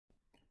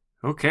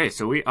Okay,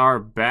 so we are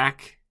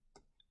back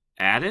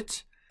at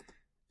it,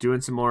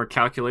 doing some more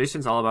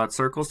calculations all about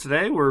circles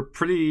today. We're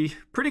pretty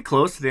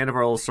close to the end of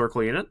our little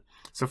circle unit.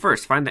 So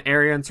first, find the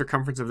area and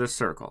circumference of this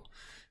circle,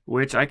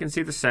 which I can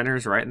see the center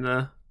is right in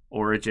the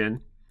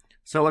origin.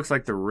 So it looks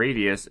like the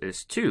radius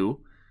is 2.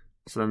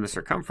 So then the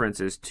circumference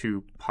is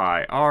 2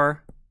 pi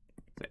r.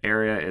 The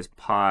area is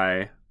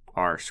pi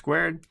r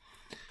squared.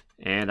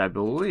 And I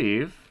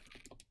believe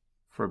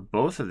for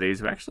both of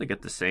these, we actually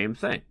get the same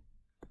thing.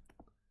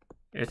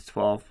 It's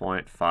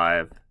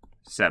 12.57.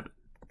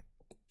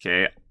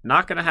 Okay,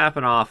 not going to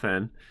happen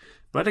often,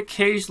 but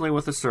occasionally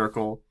with a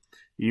circle,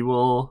 you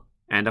will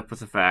end up with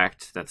the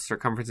fact that the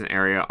circumference and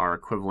area are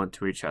equivalent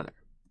to each other.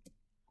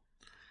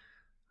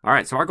 All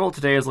right, so our goal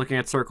today is looking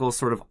at circles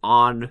sort of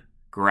on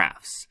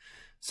graphs.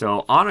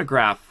 So on a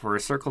graph for a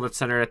circle that's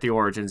centered at the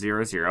origin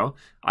 0, 0,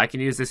 I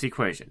can use this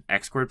equation.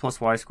 X squared plus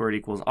y squared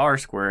equals r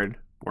squared,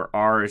 where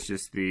r is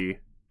just the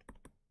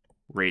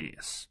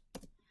radius.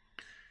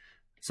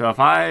 So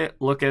if I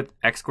look at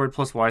x squared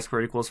plus y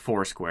squared equals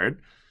 4 squared,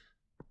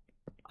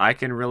 I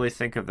can really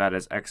think of that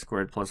as x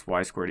squared plus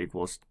y squared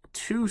equals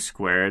 2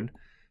 squared.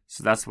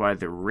 So that's why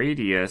the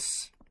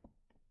radius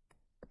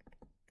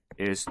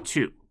is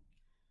 2.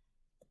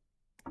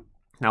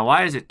 Now,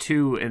 why is it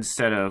 2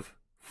 instead of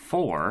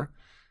 4?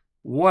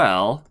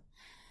 Well,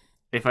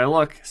 if I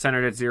look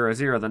centered at 0,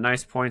 0, the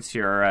nice points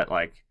here are at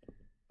like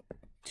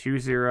 2,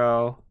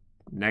 0,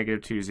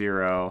 negative 2,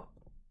 0,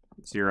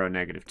 0,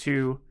 negative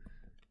 2,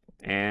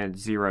 and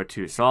 0,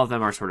 2. So all of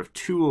them are sort of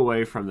 2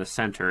 away from the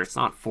center. It's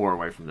not 4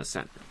 away from the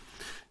center.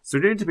 So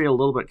we need to be a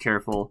little bit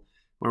careful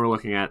when we're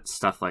looking at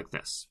stuff like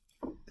this.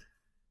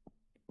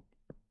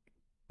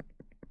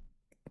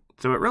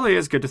 So it really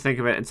is good to think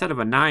of it, instead of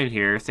a 9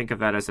 here, think of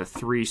that as a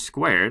 3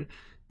 squared,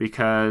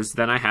 because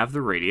then I have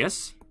the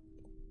radius.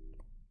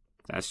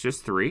 That's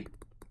just 3.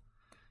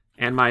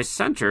 And my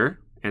center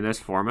in this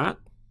format,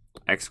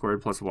 x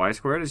squared plus y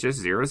squared, is just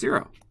 0,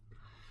 0.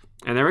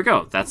 And there we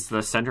go. That's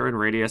the center and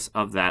radius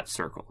of that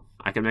circle.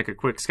 I can make a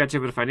quick sketch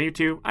of it if I need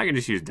to. I can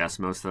just use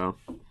Desmos, though.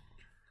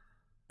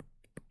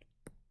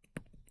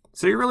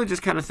 So you're really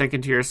just kind of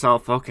thinking to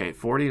yourself, okay,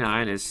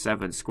 49 is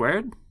 7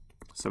 squared.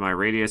 So my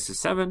radius is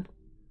 7.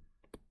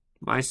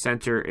 My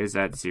center is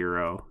at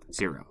 0,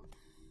 0.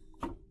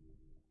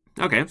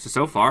 Okay,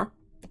 so far,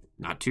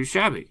 not too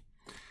shabby.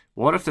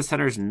 What if the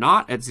center is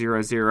not at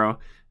 0, 0?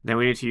 Then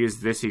we need to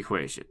use this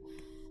equation.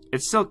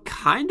 It's still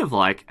kind of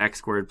like x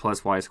squared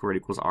plus y squared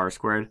equals r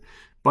squared,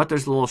 but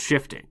there's a little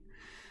shifting.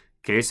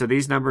 Okay, so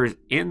these numbers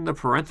in the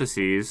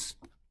parentheses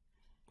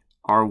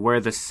are where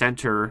the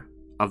center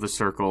of the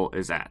circle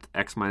is at.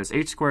 X minus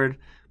h squared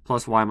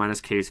plus y minus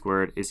k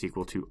squared is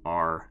equal to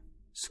r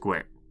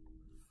squared.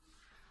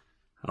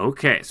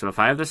 Okay, so if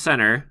I have the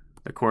center,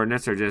 the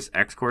coordinates are just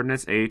x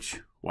coordinates h,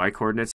 y coordinates